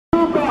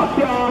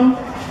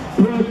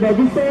With the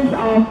distance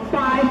of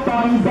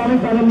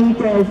 5.77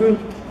 meters in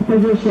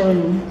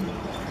position.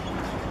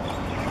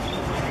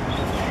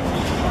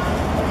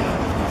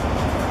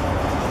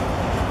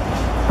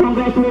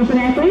 Congratulations,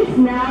 athletes.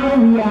 Now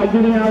we are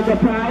giving out the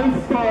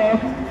prize for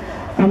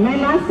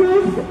men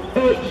masters,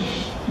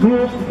 age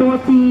group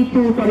 40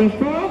 to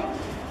 44.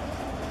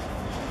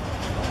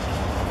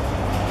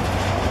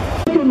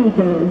 2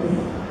 meters.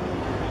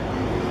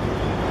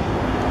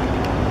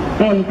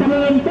 And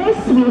coming in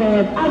first, we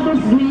have Agus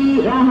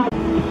Dwi Rahat.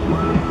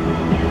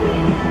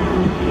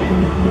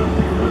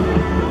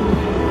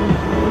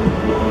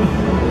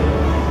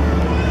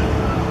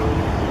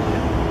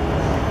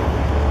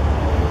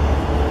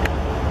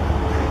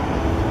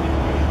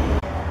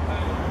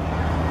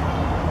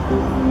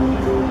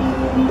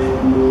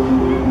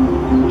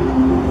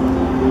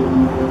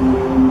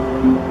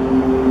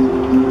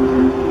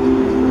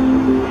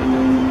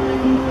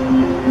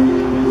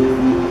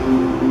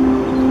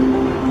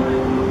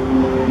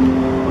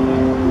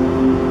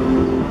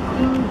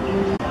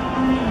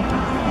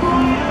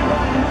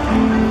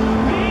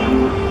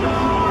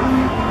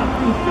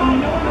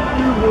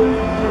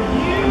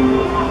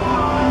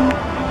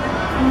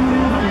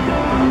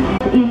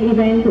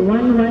 Event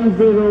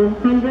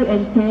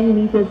 110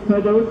 meters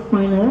hurdles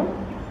final,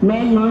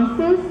 men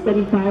masters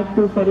 35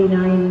 to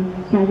 49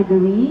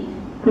 category.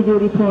 Could you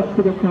report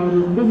to the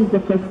crowd? This is the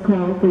first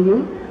call for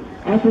you.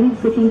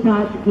 Athletes taking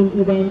part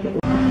in event.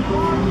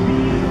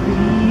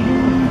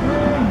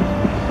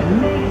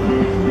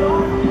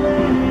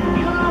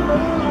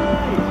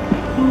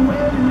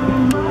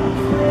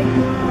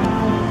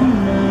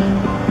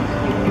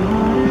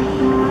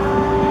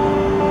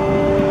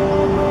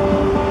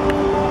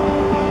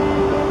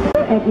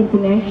 At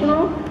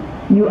International,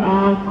 you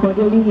are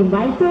cordially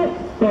invited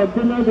for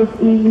dinner this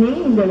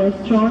evening in the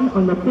restaurant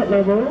on the 3rd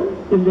level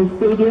in the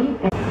stadium.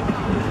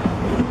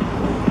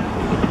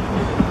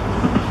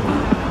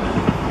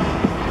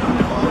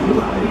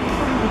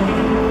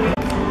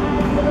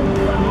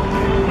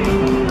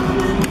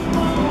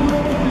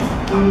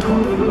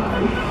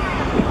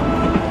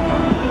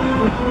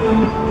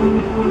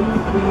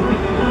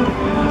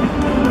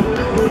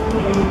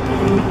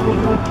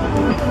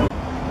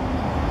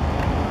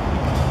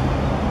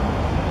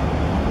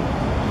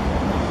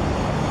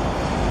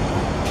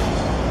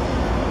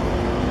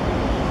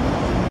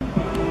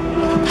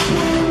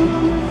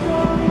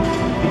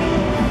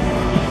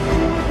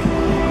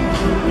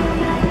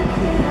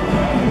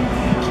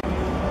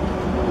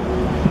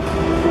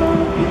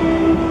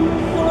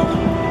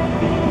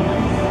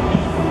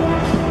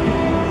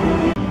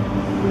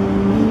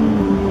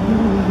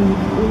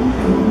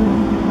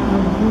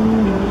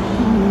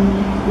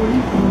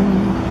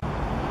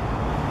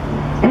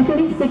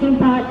 Athletes taking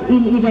part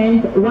in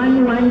event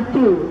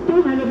 112,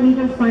 200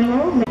 meters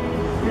final.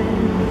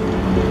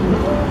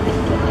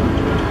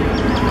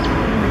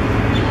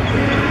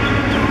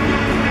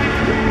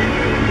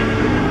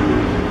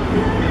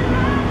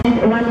 And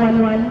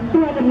 111,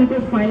 200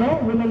 meters final,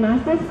 women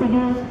masters. Could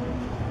you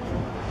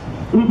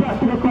report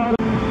to the call?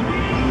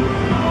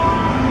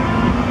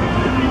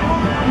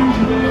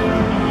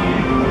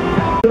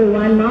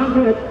 One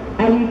Margaret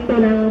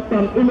Alitonang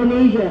from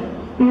Indonesia.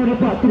 You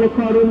report to the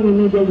quorum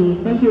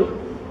immediately. Thank you.